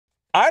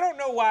I don't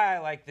know why I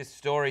like this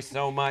story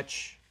so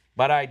much,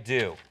 but I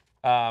do.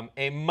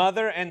 A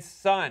mother and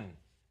son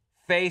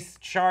face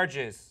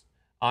charges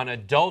on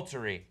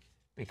adultery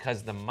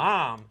because the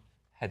mom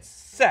had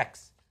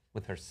sex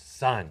with her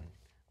son.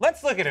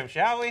 Let's look at him,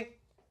 shall we?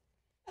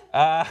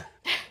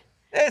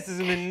 This is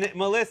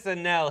Melissa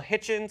Nell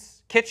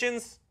Kitchens,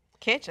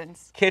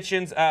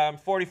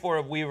 44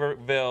 of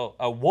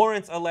Weaverville.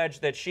 Warrants allege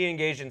that she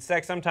engaged in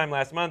sex sometime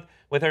last month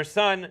with her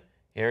son.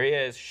 Here he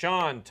is,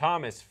 Shaun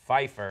Thomas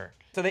Pfeiffer.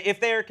 So if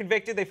they are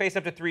convicted, they face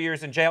up to 3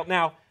 years in jail.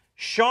 Now,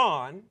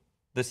 Shaun,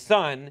 the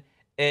son,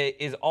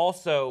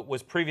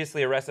 was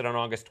previously arrested on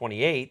August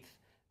 28th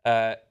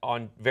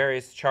on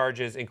various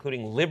charges,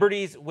 including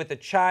liberties with a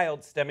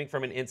child stemming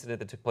from an incident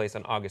that took place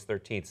on August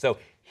 13th. So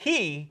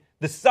he,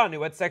 the son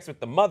who had sex with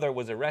the mother,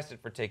 was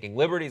arrested for taking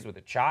liberties with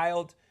a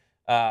child,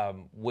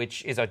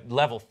 which is a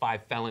level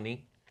 5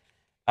 felony.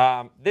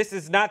 This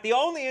is not the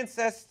only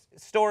incest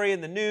story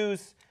in the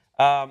news.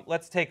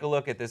 Let's take a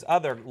look at this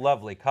other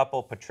lovely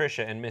couple,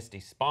 Patricia and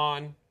Misty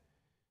Spahn.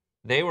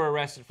 They were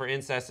arrested for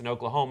incest in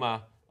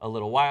Oklahoma a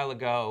little while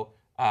ago.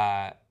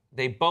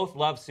 They both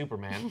love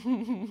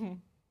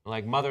Superman,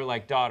 like mother,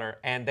 like daughter,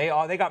 and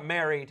they got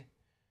married,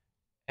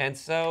 and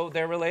so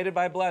they're related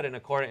by blood.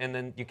 And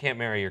then you can't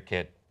marry your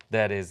kid.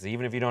 That is,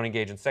 even if you don't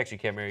engage in sex, you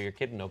can't marry your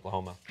kid in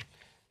Oklahoma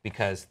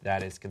because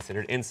that is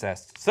considered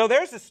incest. So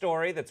there's a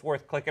story that's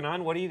worth clicking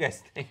on. What do you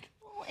guys think?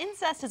 Well,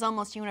 incest is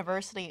almost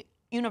universally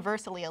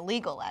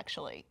illegal,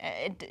 actually.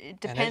 It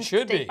depends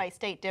state by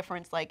state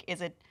difference. Like,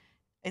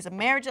 is a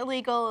marriage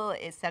illegal?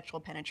 Is sexual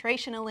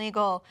penetration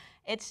illegal?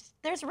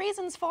 There's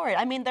reasons for it.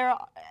 I mean, there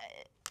are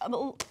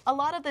a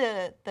lot of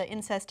the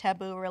incest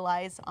taboo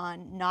relies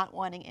on not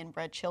wanting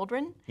inbred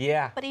children.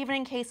 Yeah. But even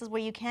in cases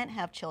where you can't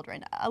have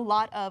children, a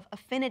lot of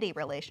affinity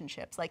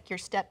relationships, like your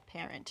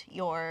step-parent,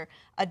 your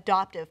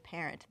adoptive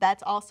parent,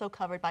 that's also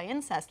covered by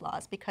incest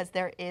laws because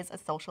there is a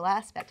social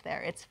aspect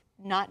there. It's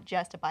not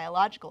just a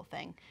biological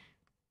thing.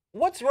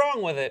 What's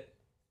wrong with it?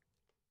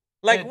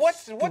 Like,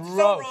 what's so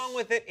wrong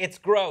with it? It's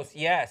gross,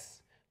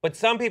 yes. But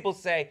some people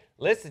say,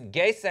 listen,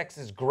 gay sex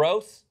is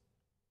gross.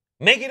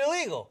 Make it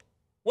illegal.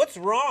 What's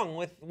wrong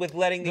with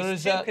letting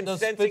these two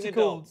consenting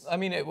adults? I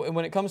mean,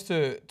 when it comes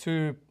to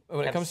two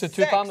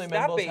family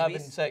members having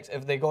sex,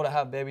 if they go to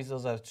have babies,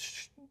 there's a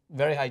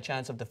very high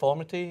chance of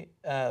deformity,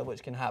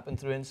 which can happen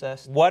through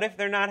incest. What if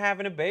they're not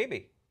having a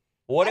baby?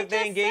 What if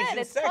they engage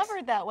in sex? It's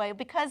covered that way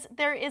because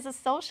there is a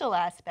social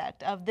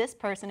aspect of this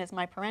person is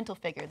my parental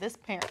figure, this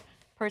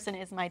person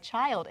is my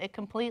child. It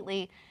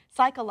completely,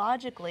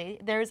 psychologically,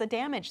 there's a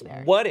damage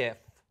there. What if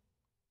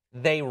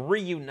they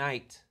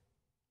reunite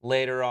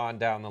later on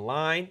down the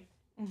line?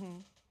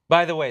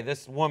 By the way,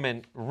 this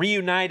woman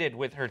reunited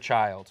with her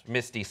child,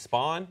 Misty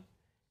Spahn.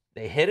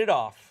 They hit it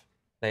off,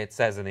 it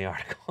says in the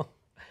article,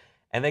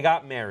 and they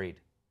got married.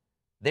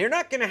 They're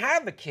not going to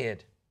have a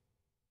kid.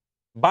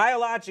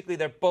 Biologically,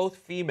 they're both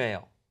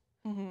female.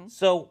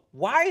 So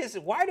why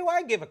do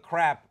I give a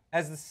crap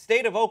as the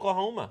state of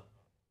Oklahoma?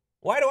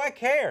 Why do I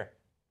care?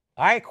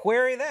 I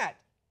query that.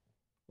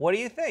 What do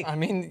you think? I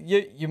mean,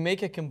 you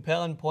make a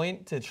compelling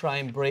point to try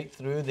and break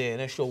through the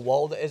initial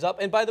wall that is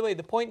up. And by the way,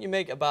 the point you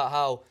make about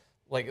how,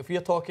 like, if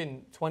you're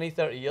talking 20,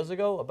 30 years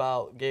ago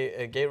about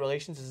gay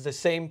relations, is the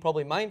same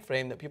probably mind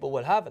frame that people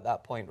would have at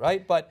that point,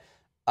 right? But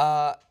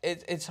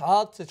it's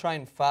hard to try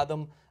and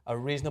fathom a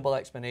reasonable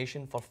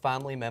explanation for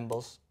family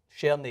members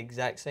sharing the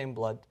exact same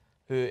blood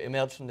who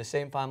emerged from the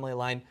same family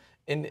line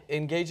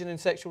engaging in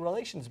sexual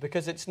relations,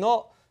 because it's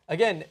not,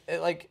 again,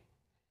 like,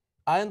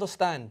 I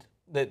understand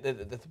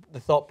the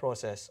thought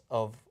process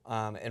of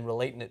in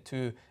relating it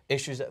to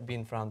issues that have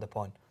been frowned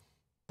upon,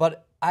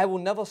 but I will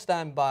never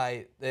stand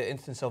by the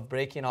instance of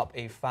breaking up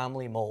a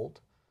family mold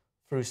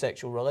through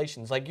sexual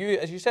relations. Like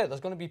as you said, there's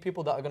going to be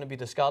people that are going to be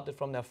discarded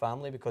from their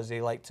family because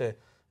they like to,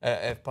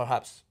 if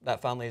perhaps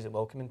that family isn't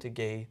welcoming to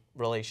gay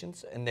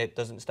relations and it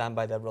doesn't stand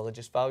by their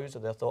religious values or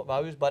their thought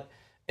values, but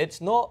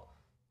it's not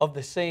of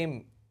the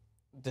same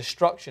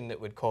destruction that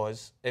would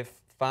cause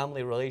if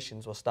family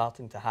relations were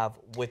starting to have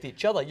with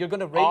each other. You're going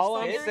to raise All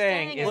I'm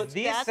saying is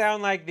these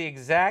sound like the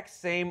exact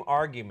same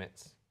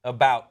arguments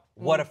about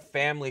what a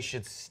family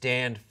should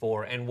stand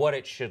for and what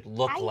it should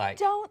look like. I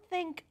don't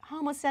think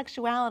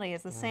homosexuality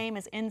is the same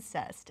as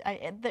incest.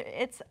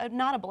 It's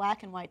not a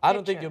black and white picture. I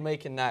don't think you're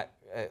making that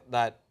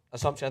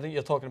assumption. I think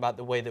you're talking about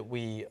the way that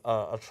we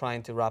are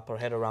trying to wrap our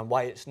head around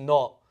why it's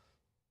not,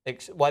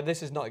 why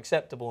this is not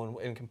acceptable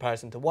in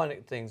comparison to one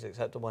thing's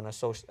acceptable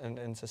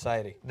in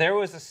society. There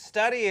was a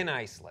study in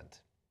Iceland.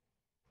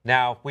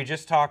 Now, we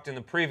just talked in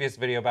the previous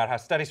video about how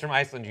studies from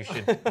Iceland you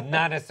should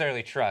not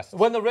necessarily trust.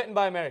 When they're written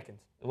by Americans.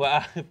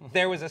 Well,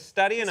 there was a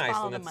study in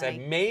Iceland that said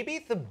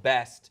maybe the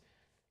best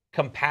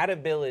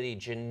compatibility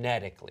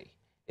genetically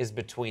is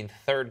between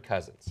third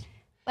cousins.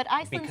 But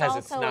Iceland's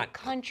also a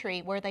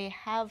country where they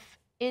have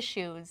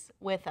issues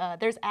with,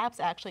 there's apps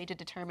actually to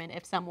determine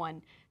if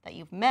someone that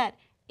you've met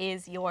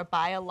is your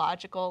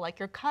biological, like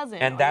your cousin.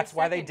 And that's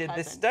why they did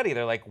this study.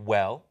 They're like,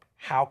 well,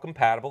 how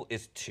compatible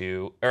is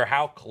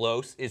how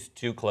close is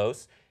too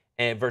close?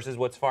 and versus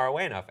what's far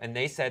away enough. And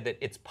they said that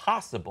it's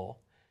possible.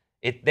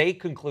 They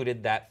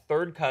concluded that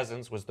third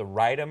cousins was the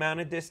right amount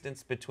of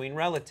distance between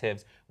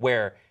relatives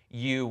where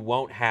you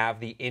won't have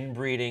the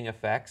inbreeding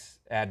effects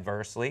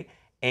adversely,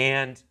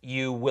 and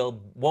you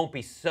won't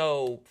be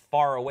so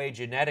far away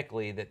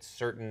genetically that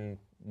certain,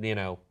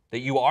 that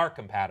you are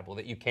compatible,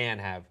 that you can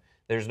have.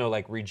 There's no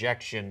like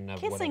rejection of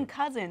Kissing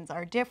cousins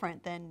are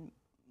different than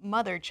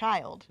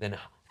mother-child. Then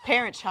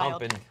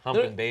parent-child.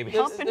 Humping baby.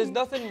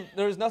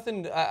 There's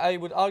nothing. I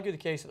would argue the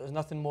case that there's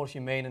nothing more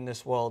humane in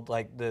this world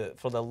like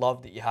for the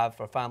love that you have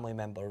for a family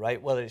member,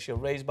 right? Whether it's you're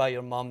raised by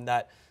your mom,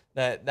 that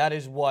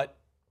is what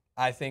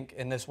I think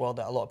in this world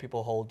that a lot of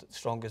people hold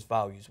strongest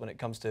values when it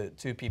comes to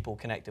two people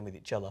connecting with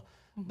each other.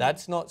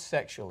 That's not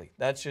sexually.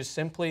 That's just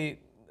simply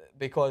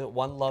because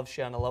one loves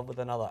sharing a love with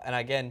another. And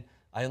again,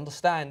 I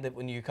understand that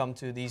when you come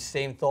to these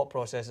same thought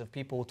process of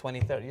people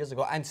 20, 30 years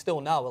ago, and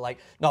still now, we're like,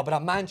 no, but a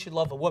man should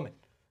love a woman,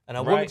 and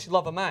a woman should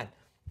love a man.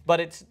 But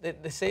it's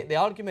the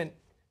argument,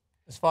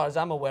 as far as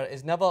I'm aware,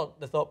 is never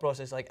the thought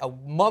process like a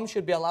mom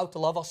should be allowed to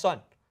love her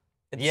son.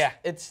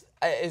 It's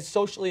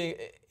socially...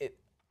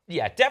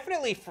 Yeah,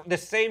 definitely the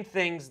same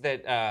things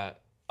that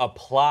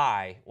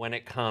apply when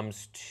it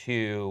comes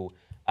to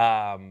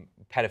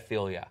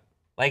pedophilia.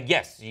 Like,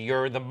 yes,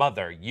 you're the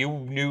mother. You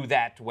knew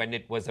that when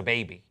it was a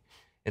baby.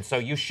 And so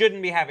you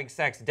shouldn't be having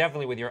sex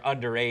definitely with your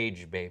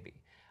underage baby.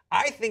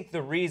 I think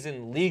the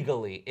reason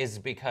legally is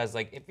because,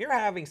 like, if you're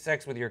having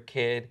sex with your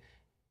kid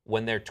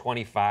when they're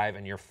 25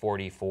 and you're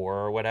 44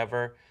 or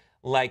whatever,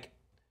 like,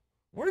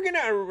 we're going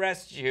to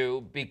arrest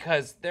you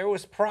because there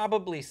was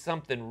probably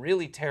something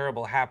really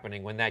terrible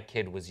happening when that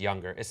kid was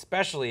younger,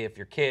 especially if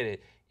your kid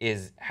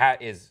is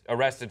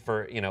arrested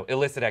for,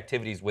 illicit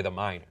activities with a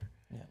minor.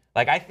 Yeah.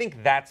 Like, I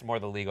think that's more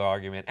the legal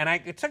argument. And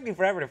it took me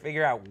forever to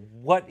figure out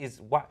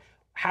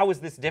how is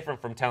this different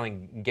from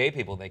telling gay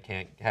people they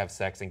can't have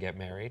sex and get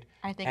married?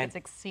 I think it's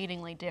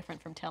exceedingly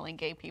different from telling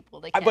gay people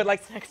they can't have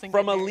sex and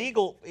get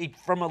married.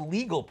 From a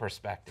legal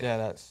perspective. Yeah,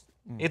 that's...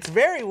 It's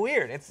very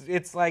weird.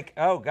 It's like,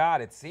 oh God,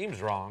 it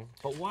seems wrong,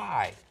 but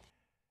why?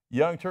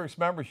 Young Turks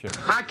membership.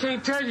 I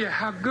can't tell you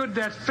how good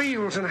that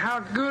feels and how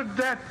good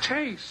that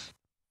tastes.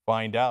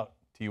 Find out.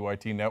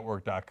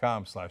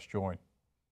 TYTnetwork.com/join.